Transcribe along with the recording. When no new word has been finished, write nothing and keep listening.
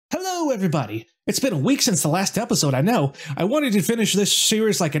Hello, everybody. It's been a week since the last episode, I know. I wanted to finish this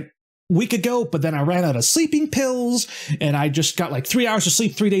series like a week ago, but then I ran out of sleeping pills, and I just got like 3 hours of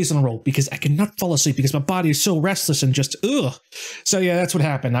sleep 3 days in a row because I could not fall asleep because my body is so restless and just, ugh. So yeah, that's what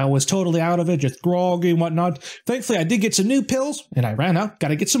happened. I was totally out of it, just groggy and whatnot. Thankfully, I did get some new pills, and I ran out,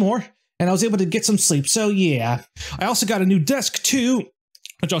 gotta get some more, and I was able to get some sleep, so yeah. I also got a new desk, too,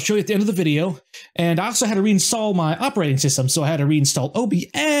 which I'll show you at the end of the video. And I also had to reinstall my operating system. So I had to reinstall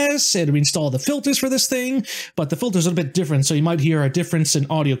OBS, I had to reinstall the filters for this thing, but the filters are a bit different, so you might hear a difference in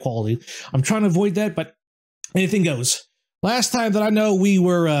audio quality. I'm trying to avoid that, but anything goes. Last time that I know, we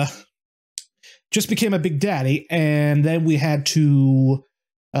were, just became a big daddy, and then we had to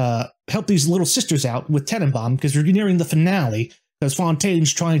help these little sisters out with Tenenbaum, because we're nearing the finale. Because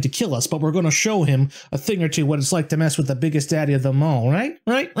Fontaine's trying to kill us, but we're going to show him a thing or two what it's like to mess with the biggest daddy of them all, right?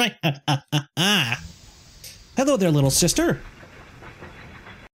 Right? Hello there, little sister.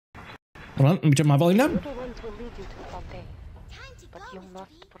 Hold on, let me turn my volume down. Little ones will lead you to Fontaine, but you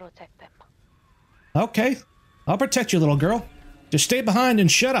must protect them. Okay, I'll protect you, little girl. Just stay behind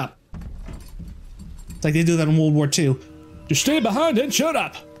and shut up. It's like they do that in World War II. Just stay behind and shut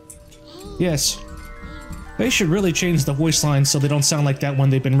up. Yes. They should really change the voice lines so they don't sound like that when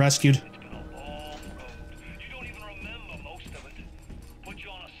they've been rescued.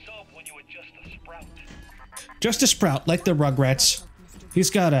 Just a sprout, like the Rugrats. He's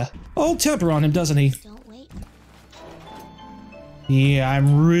got a old temper on him, doesn't he? Yeah,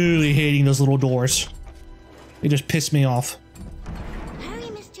 I'm really hating those little doors. They just piss me off.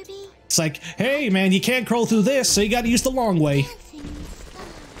 It's like, hey man, you can't crawl through this, so you gotta use the long way.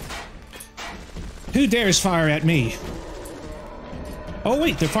 Who dares fire at me? Oh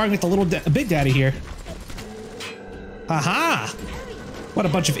wait, they're firing at the little Big Daddy here. Aha! What a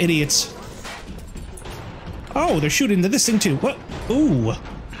bunch of idiots. Oh, they're shooting into this thing too. What? Ooh.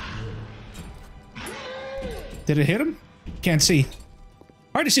 Did it hit him? Can't see.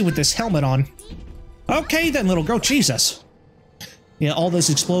 Hard to see with this helmet on. Okay then, little girl. Jesus. Yeah, all those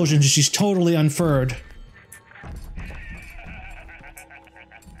explosions, she's totally unfurred.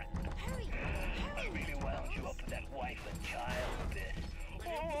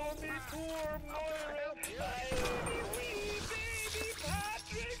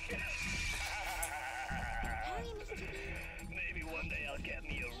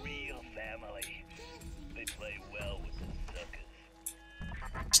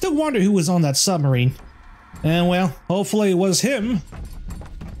 Still wonder who was on that submarine. And well, hopefully it was him.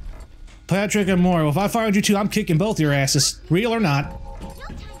 Patrick and Morrow, if I fired you two, I'm kicking both your asses. Real or not.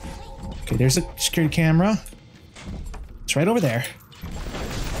 Okay, there's a security camera. It's right over there.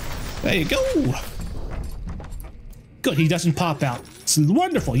 There you go. Good, he doesn't pop out. It's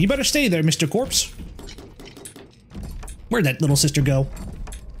wonderful. You better stay there, Mr. Corpse. Where'd that little sister go?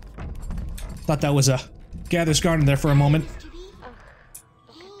 Thought that was a Gather's Garden there for a moment.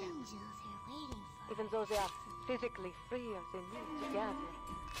 Even though they are physically free as they need to gather,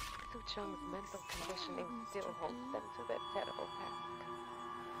 Su Cheng's mental conditioning still holds them to their terrible past.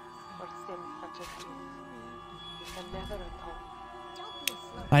 For sins such as these, you can never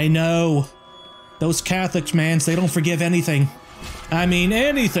atone. I know. Those Catholics, man, they don't forgive anything. I mean,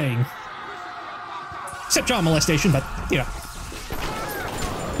 anything. Except child molestation, but, you know.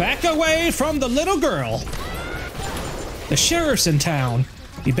 Back away from the little girl. The sheriff's in town.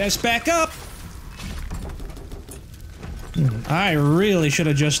 You best back up. I really should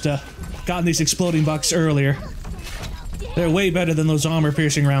have just gotten these exploding bucks earlier. They're way better than those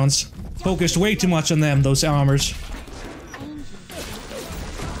armor-piercing rounds. Focused way too much on them, those armors.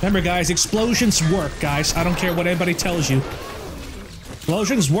 Remember, guys, explosions work, guys. I don't care what anybody tells you.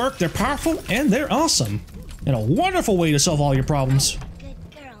 Explosions work, they're powerful, and they're awesome. And a wonderful way to solve all your problems.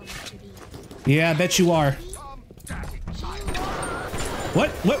 Yeah, I bet you are.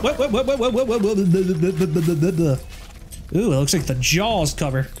 What? Ooh, it looks like the Jaws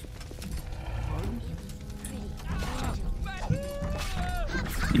cover.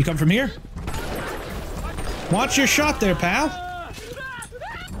 You come from here? Watch your shot there, pal.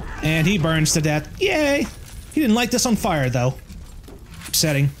 And he burns to death. Yay! He didn't light this on fire, though.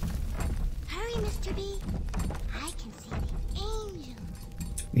 Upsetting. Hurry, Mr. B. I can see the angel.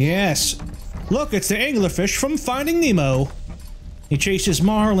 Yes. Look, it's the anglerfish from Finding Nemo. He chases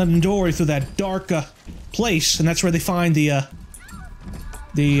Marlin and Dory through that dark, place, and that's where they find the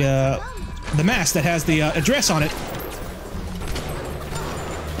mask that has the, address on it.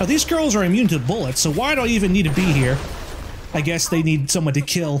 Now, these girls are immune to bullets, so why do I even need to be here? I guess they need someone to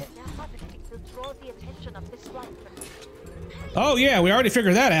kill. Oh yeah, we already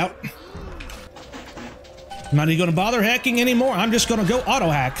figured that out. I'm not even gonna bother hacking anymore, I'm just gonna go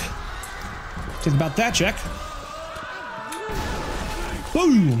auto-hack. Think about that, check.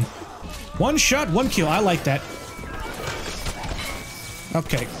 Boom! One shot, one kill. I like that.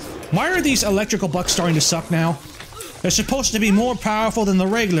 Okay. Why are these electrical bucks starting to suck now? They're supposed to be more powerful than the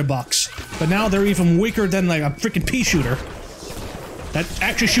regular bucks, but now they're even weaker than like a freaking pea shooter. That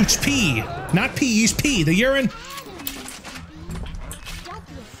actually shoots pee. Not peas, pee. The urine.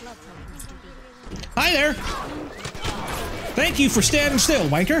 Hi there. Thank you for standing still,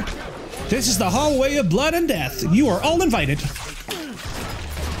 wanker. This is the hallway of blood and death. You are all invited.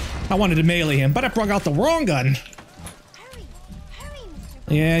 I wanted to melee him, but I brought out the wrong gun.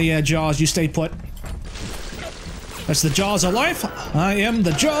 Yeah, Jaws, you stay put. That's the jaws of life. I am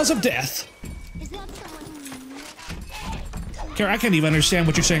the jaws of death. Kara, I can't even understand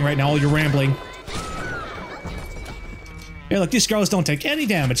what you're saying right now. All you're rambling. Yeah, look, these girls don't take any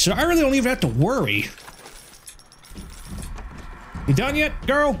damage, so I really don't even have to worry. You done yet,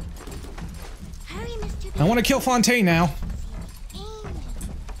 girl? I want to kill Fontaine now.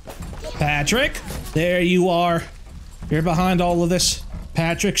 Patrick, there you are. You're behind all of this.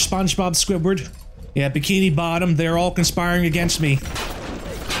 Patrick, SpongeBob, Squidward. Yeah, Bikini Bottom, they're all conspiring against me.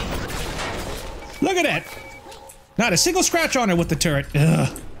 Look at that! Not a single scratch on her with the turret.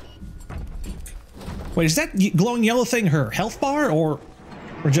 Ugh. Wait, is that glowing yellow thing her health bar, or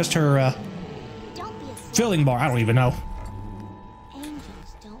just her, filling bar? I don't even know.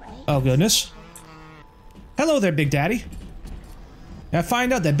 Oh, goodness. Hello there, Big Daddy. I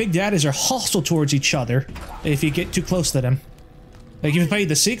find out that Big Daddies are hostile towards each other if you get too close to them. Like, if you played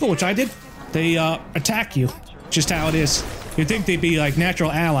the sequel, which I did, they, attack you. Just how it is. You'd think they'd be, like,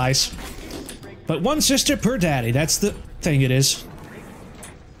 natural allies. But one sister per daddy, that's the thing it is.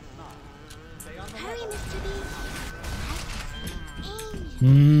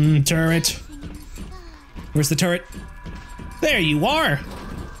 Turret. Where's the turret? There you are!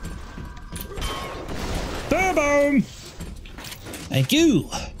 Boom! Thank you!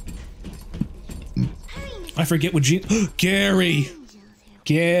 I forget what Gary!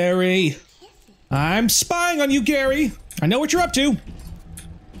 Gary! I'm spying on you, Gary! I know what you're up to!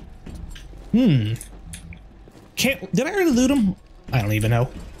 Did I already loot him? I don't even know.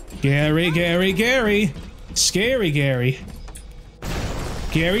 Gary! Scary Gary.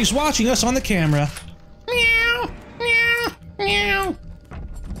 Gary's watching us on the camera. Meow! Meow! Meow!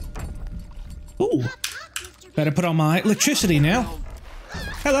 Ooh. Better put on my electricity now.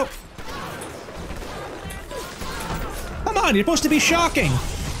 Hello. Come on, you're supposed to be shocking.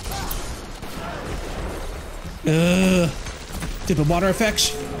 Stupid water effects.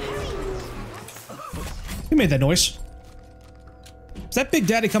 Who made that noise? Is that Big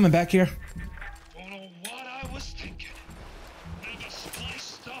Daddy coming back here? Don't know what I was thinking. Never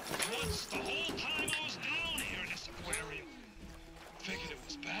spliced up once the whole time I was down here in this aquarium. Figured it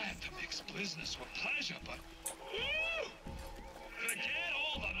was bad to mix business with pleasure, but forget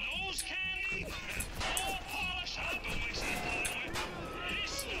all the nose candy and all polish I've been wasting time with.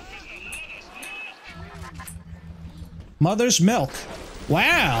 This stuff is the mother's milk. Mother's milk.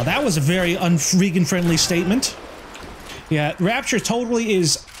 Wow, that was a very un-vegan friendly statement. Yeah, Rapture totally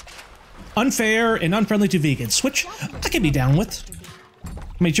is unfair and unfriendly to vegans, which I can be down with.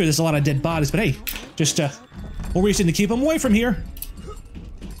 Make sure there's a lot of dead bodies, but hey, just more reason to keep them away from here.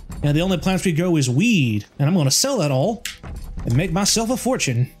 Now the only plants we grow is weed, and I'm gonna sell that all and make myself a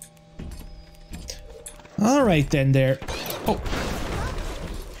fortune. All right then, there. Oh.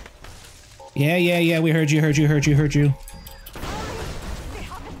 Yeah, we heard you.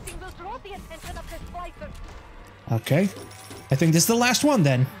 Okay. I think this is the last one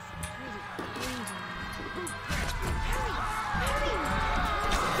then.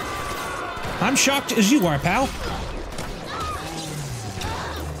 I'm shocked as you are, pal.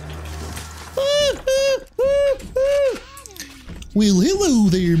 Well, hello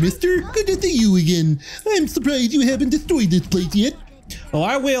there, mister. Good to see you again. I'm surprised you haven't destroyed this place yet. Oh,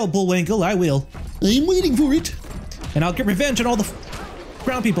 I will, Bullwinkle, I will. I'm waiting for it. And I'll get revenge on all the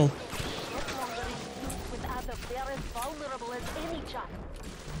brown people.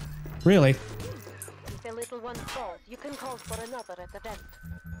 Really? If the little one falls, you can call for another at the vent.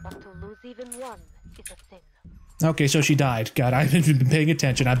 But to lose even one is a sin. Okay, so she died. God, I haven't even been paying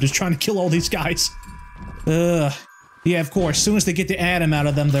attention. I'm just trying to kill all these guys. Ugh. Yeah, of course. As soon as they get the atom out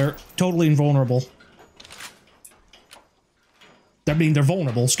of them, they're totally invulnerable. They're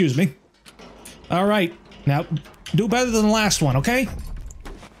vulnerable, excuse me. Alright. Now, do better than the last one, okay?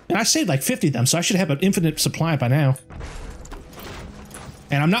 And I saved like 50 of them, so I should have an infinite supply by now.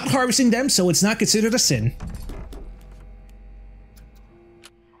 And I'm not harvesting them, so it's not considered a sin.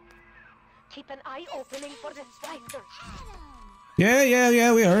 Keep an eye opening for the splicers.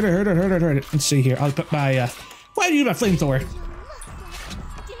 Yeah, we heard it. Let's see here. I'll put my, why do you use my flamethrower?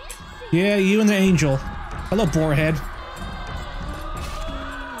 Yeah, you and the angel. Hello, boarhead.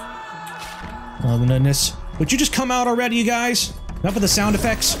 Oh, goodness. Would you just come out already, you guys? Enough with the sound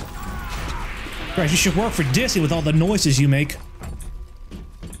effects? Christ, you should work for Disney with all the noises you make.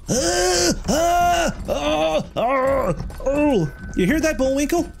 Oh! You hear that,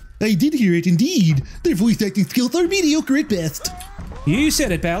 Bullwinkle? I did hear it indeed. Their voice acting skills are mediocre at best. You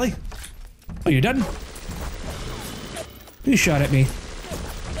said it, Bally. Oh, you're done? Who shot at me?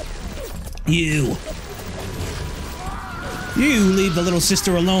 You. You leave the little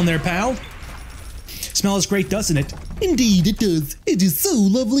sister alone there, pal. Smells great, doesn't it? Indeed it does. It is so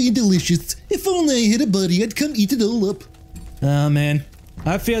lovely and delicious. If only I had a buddy, I'd come eat it all up. Oh, man.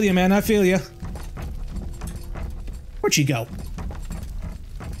 I feel you, man. I feel you. Where'd she go?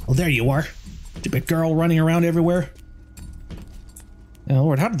 Oh, there you are. Stupid girl running around everywhere. Oh,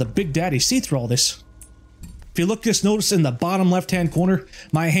 Lord, how did the Big Daddy see through all this? If you look, just notice in the bottom left-hand corner,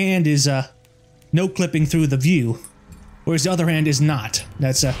 my hand is, no clipping through the view. Whereas the other hand is not.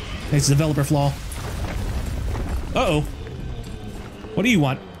 That's a developer flaw. Uh-oh. What do you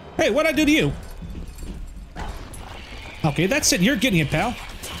want? Hey, what'd I do to you? Okay, that's it. You're getting it, pal.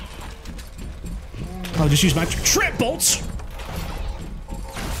 I'll just use my trap bolts.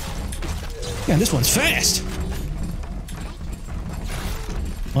 Yeah, this one's fast.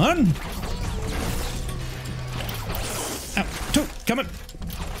 One. Ow, two, come on.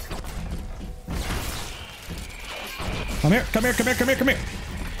 Come here, come here, come here, come here, come here.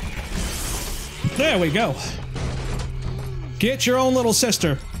 There we go. Get your own little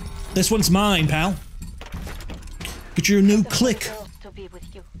sister. This one's mine, pal. Get your new click. To be with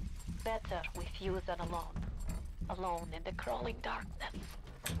you. Better with you than alone. Alone in the crawling darkness.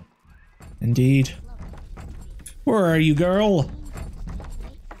 Indeed. Where are you, girl?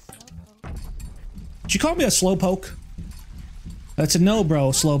 Did you call me a slowpoke? That's a no, bro,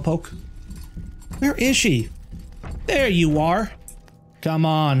 slowpoke. Where is she? There you are. Come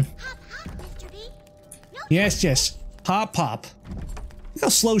on. Yes, yes. Hop, hop. Look how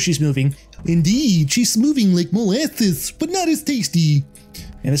slow she's moving. Indeed, she's moving like molasses, but not as tasty.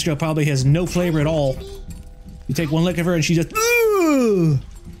 And this girl probably has no flavor at all. You take one lick of her and she just... Ugh!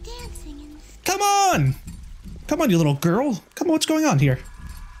 Come on! Come on, you little girl. Come on, what's going on here?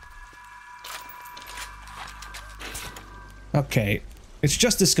 Okay. It's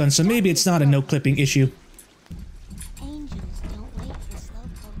just this gun, so maybe it's not a no-clipping issue.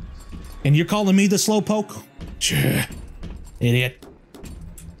 And you're calling me the slowpoke? Sure. Idiot.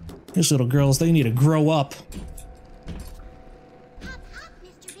 These little girls, they need to grow up.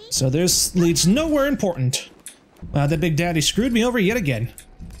 So this leads nowhere important. The Big Daddy screwed me over yet again.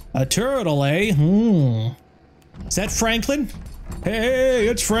 A turtle, eh? Is that Franklin? Hey,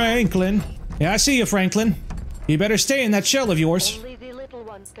 it's Franklin. Yeah, I see you, Franklin. You better stay in that shell of yours. Only the little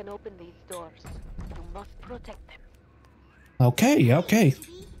ones can open these doors. You must protect them. Okay, okay.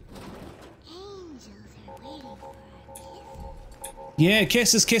 Yeah,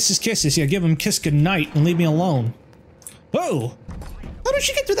 kisses, kisses, kisses. Yeah, give him kiss goodnight and leave me alone. Oh! How did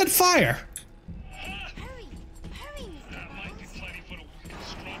she get through that fire? Hurry! Hurry! That might be plenty for the wicked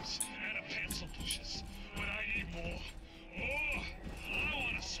scrubs and the pencil pushers, but I need more. Oh, I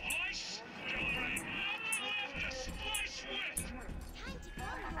want a slice. Right now, to slice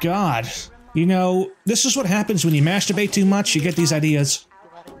with. God. You know, this is what happens when you masturbate too much. You get these ideas. You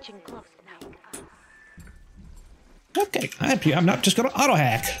are reaching close now. Okay, I'm not just gonna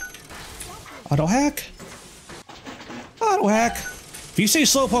auto-hack. Auto-hack? Auto-hack. If you say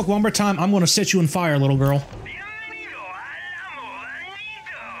slowpoke one more time, I'm gonna set you on fire, little girl.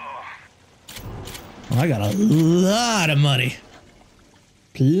 Well, I got a lot of money.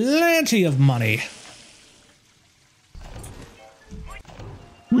 Plenty of money.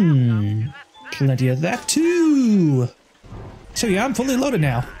 Plenty of that too. So yeah, I'm fully loaded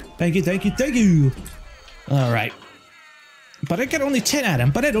now. Thank you, thank you, thank you. Alright. But I get only 10 at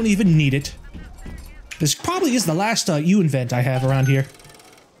him, but I don't even need it. This probably is the last U-invent I have around here.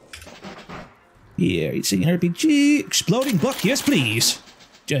 Yeah, you see an RPG, exploding book, yes please.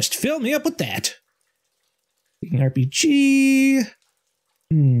 Just fill me up with that. RPG.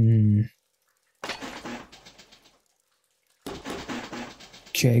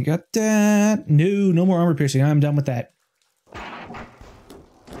 Okay, got that. No more armor piercing. I'm done with that.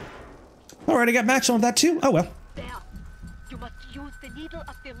 Alright, I got maximum of that too. Oh well. There. You must use the needle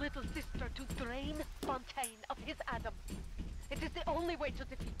of the little sister to drain Fontaine of his Adam. It is the only way to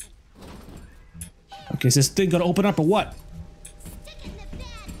defeat him. Okay, is this thing gonna open up or what? Stick in the bad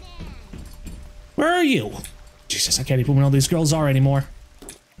man. Where are you? Jesus, I can't even know who these girls are anymore.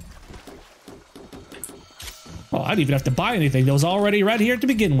 Oh, I didn't even have to buy anything. That was already right here to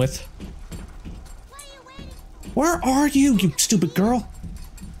begin with. Where are you, you stupid girl?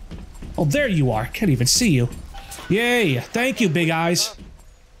 Oh, there you are. Can't even see you. Yay. Thank you, Big Eyes.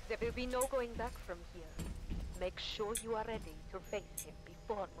 There will be no going back from here. Make sure you are ready to face him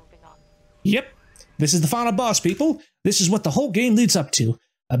before moving on. Yep. This is the final boss, people. This is what the whole game leads up to.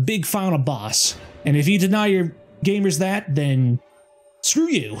 A big final boss. And if you deny your gamers that, then screw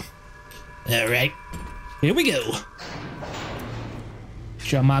you. Alright. Here we go.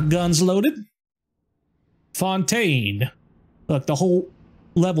 Got my guns loaded. Fontaine. Look, the whole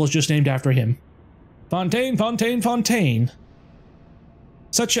level is just named after him. Fontaine, Fontaine, Fontaine.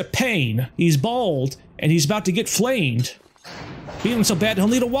 Such a pain. He's bald, and he's about to get flamed. Feeling so bad he'll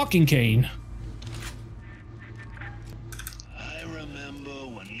need a walking cane. I remember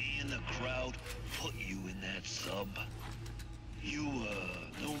when me and the crowd put you in that sub. You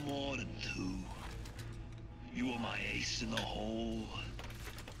were no more than 2. You were my ace in the hole.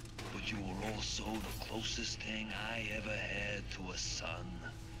 But you were also the closest thing I ever had to a son.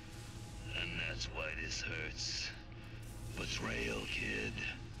 And that's why this hurts. Betrayal, kid.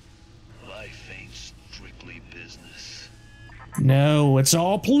 Life ain't strictly business. No, it's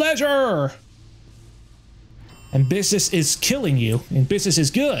all pleasure! And business is killing you, and business is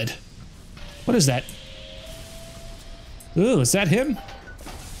good. What is that? Ooh, is that him?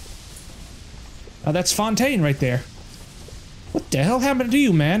 Oh, that's Fontaine right there. What the hell happened to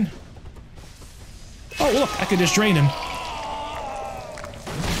you, man? Oh, look, I could just drain him.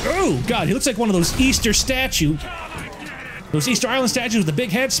 Oh, God, he looks like one of those Easter statues. Those Easter Island statues with the big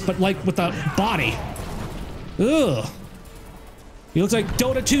heads, but like with a body. Ugh. He looks like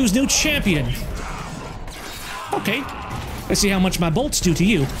Dota 2's new champion. Okay. Let's see how much my bolts do to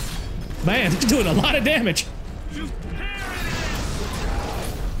you. Man, it's doing a lot of damage.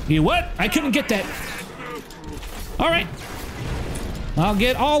 You what? I couldn't get that. Alright. I'll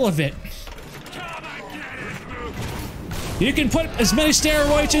get all of it. You can put as many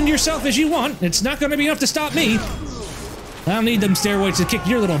steroids into yourself as you want. It's not going to be enough to stop me. I don't need them steroids to kick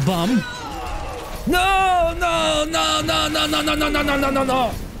your little bum. No, no, no, no, no, no, no, no, no, no, no, no,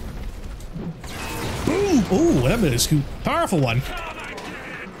 no. Ooh, that is a powerful one.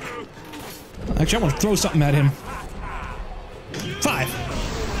 Actually, I want to throw something at him. 5.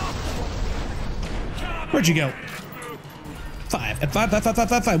 Where'd you go? 5.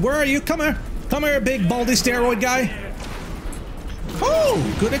 5. Where are you? Come here. Come here, big baldy steroid guy.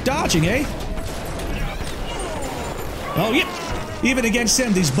 Oh, good at dodging, eh? Oh, yep. Even against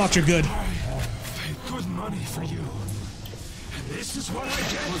him, these bucks are good. Good money for you. And this is what I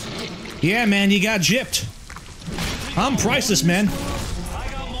get. Yeah, man, you got gypped. I'm priceless, man.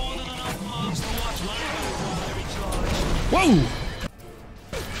 Whoa!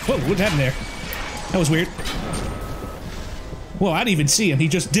 Whoa, what happened there? That was weird. Whoa, I didn't even see him. He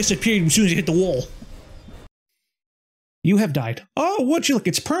just disappeared as soon as he hit the wall. You have died. Oh, would you look?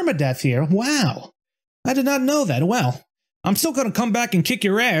 It's permadeath here. Wow. I did not know that. Well, I'm still going to come back and kick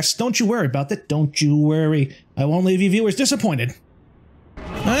your ass. Don't you worry about that. Don't you worry. I won't leave you viewers disappointed.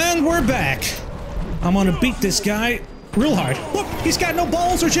 And we're back. I'm going to beat this guy real hard. Look, he's got no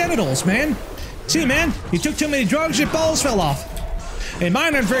balls or genitals, man. See, man, you took too many drugs, your balls fell off. And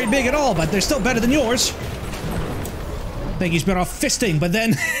mine aren't very big at all, but they're still better than yours. I think he's better off fisting, but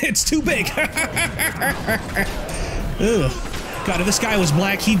then it's too big. Ugh. God, if this guy was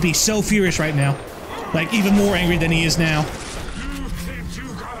black, he'd be so furious right now. Like, even more angry than he is now.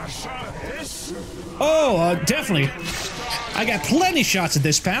 Oh, definitely. I got plenty shots at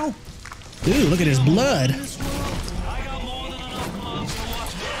this, pal. Ooh, look at his blood.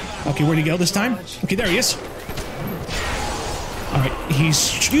 Okay, where'd he go this time? Okay, there he is. Alright,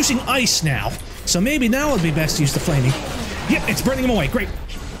 he's using ice now. So maybe now would be best to use the flaming. Yep, it's burning him away. Great.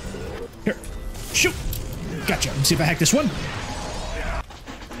 Here. Shoot. Gotcha. Let's see if I hack this one.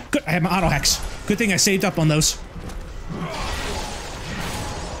 Good, I have my auto hacks. Good thing I saved up on those.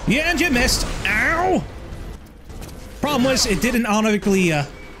 Yeah, and you missed. Ow! Problem was, it didn't automatically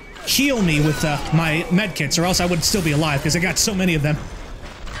heal me with my medkits, or else I would still be alive, because I got so many of them.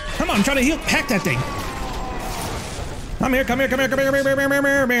 Come on, I'm trying to hack that thing. Come here, come here, come here, come here, come here, come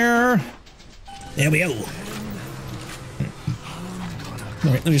here, come here. There we go.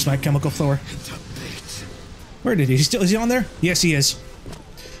 Alright, let me use my chemical thrower. Where did he? Is he on there? Yes, he is.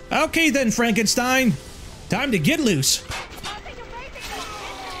 Okay then, Frankenstein. Time to get loose.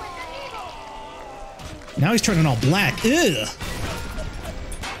 Now he's turning all black. Ugh.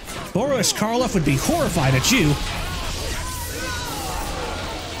 Boris Karloff would be horrified at you.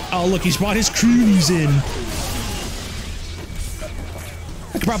 Oh, look, he's brought his crews in.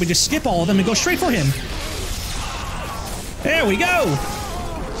 probably just skip all of them and go straight for him. There we go.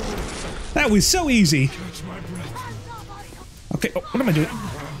 That was so easy. Okay, oh, what am I doing?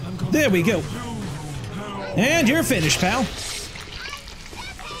 There we go. And you're finished, pal.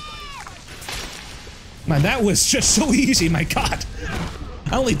 Man, that was just so easy, my god.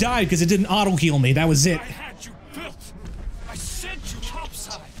 I only died because it didn't auto-heal me, that was it. I had you built. I sent you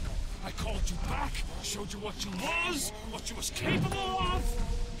topside. I called you back, showed you what you was capable of.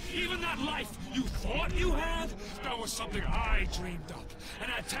 Even that life you thought you had, that was something I dreamed up and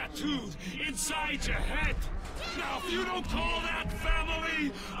had tattooed inside your head. Now, if you don't call that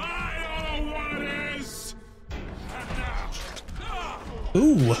family, I don't know what is. And now...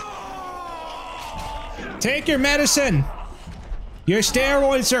 Ooh. Take your medicine. Your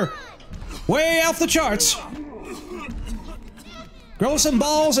steroids are way off the charts. Grow some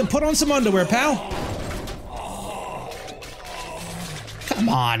balls and put on some underwear, pal. Come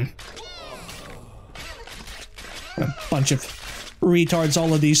on. A bunch of retards,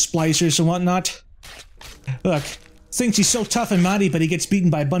 all of these splicers and whatnot. Look, thinks he's so tough and mighty, but he gets beaten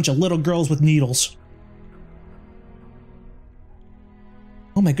by a bunch of little girls with needles.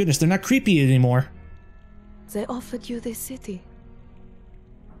 Oh my goodness, they're not creepy anymore. They offered you this city.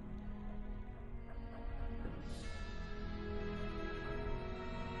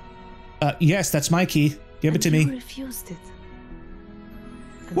 Yes, that's my key. Give it to me. You refused it.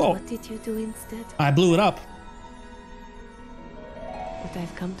 And Whoa. what did you do instead? I blew it up. What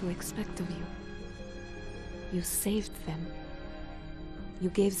I've come to expect of you. You saved them. You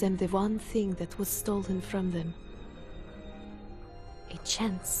gave them the one thing that was stolen from them. A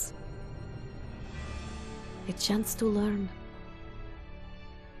chance. A chance to learn.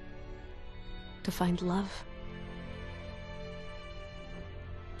 To find love.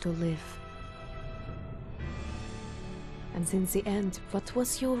 To live. And in the end, what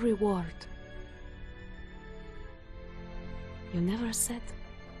was your reward? You never said.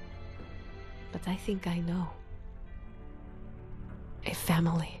 But I think I know. A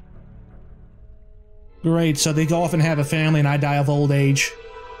family. Great, so they go off and have a family and I die of old age.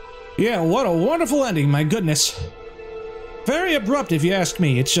 Yeah, what a wonderful ending, my goodness. Very abrupt if you ask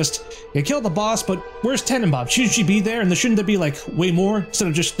me. It's just, you killed the boss, but where's Tenenbaum? Shouldn't she be there? And shouldn't there be like way more instead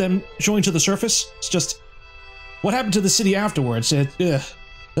of just them showing to the surface? It's just, what happened to the city afterwards? The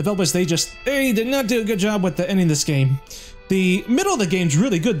developers, they did not do a good job with ending this game. The middle of the game's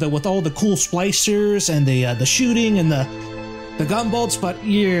really good though, with all the cool splicers and the shooting and the gunbolts, but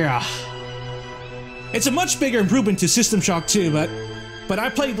yeah. It's a much bigger improvement to System Shock 2, but I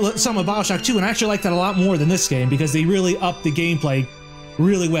played some of Bioshock 2 and I actually like that a lot more than this game because they really upped the gameplay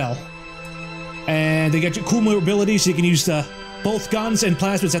really well. And they get cool mobility so you can use both guns and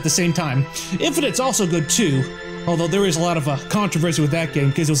plasmids at the same time. Infinite's also good too, although there is a lot of controversy with that game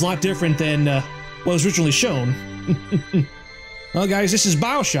because it was a lot different than what was originally shown. Well guys, this is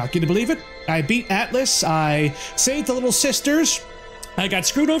Bioshock, can you believe it? I beat Atlas, I saved the little sisters, I got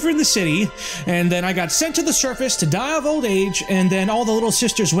screwed over in the city, and then I got sent to the surface to die of old age, and then all the little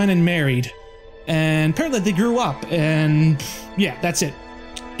sisters went and married. And apparently they grew up, and yeah, that's it.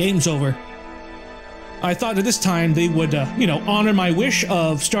 Game's over. I thought at this time they would, you know, honor my wish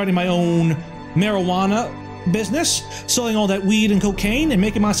of starting my own marijuana business, selling all that weed and cocaine and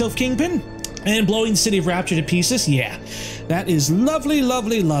making myself kingpin, and blowing the city of Rapture to pieces. Yeah, that is lovely,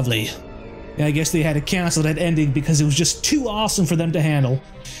 lovely, lovely. I guess they had to cancel that ending because it was just too awesome for them to handle.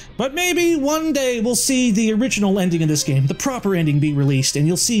 But maybe one day we'll see the original ending of this game, the proper ending, be released, and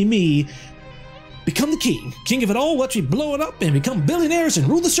you'll see me become the king of it all, watch me blow it up and become billionaires and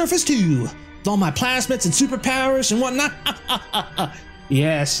rule the surface too, with all my plasmids and superpowers and whatnot.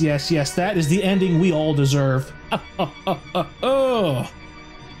 Yes, yes, yes, that is the ending we all deserve. Oh.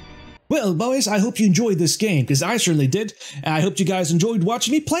 Well, boys, I hope you enjoyed this game, because I certainly did. I hope you guys enjoyed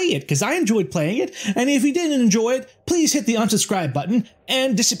watching me play it, because I enjoyed playing it. And if you didn't enjoy it, please hit the unsubscribe button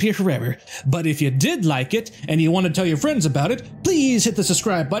and disappear forever. But if you did like it, and you want to tell your friends about it, please hit the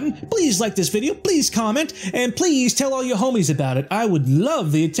subscribe button, please like this video, please comment, and please tell all your homies about it. I would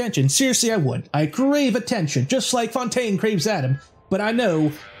love the attention. Seriously, I would. I crave attention, just like Fontaine craves Adam. But I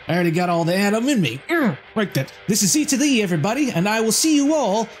know I already got all the Adam in me. Right there. This is C to the E, everybody, and I will see you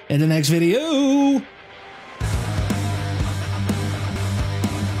all in the next video.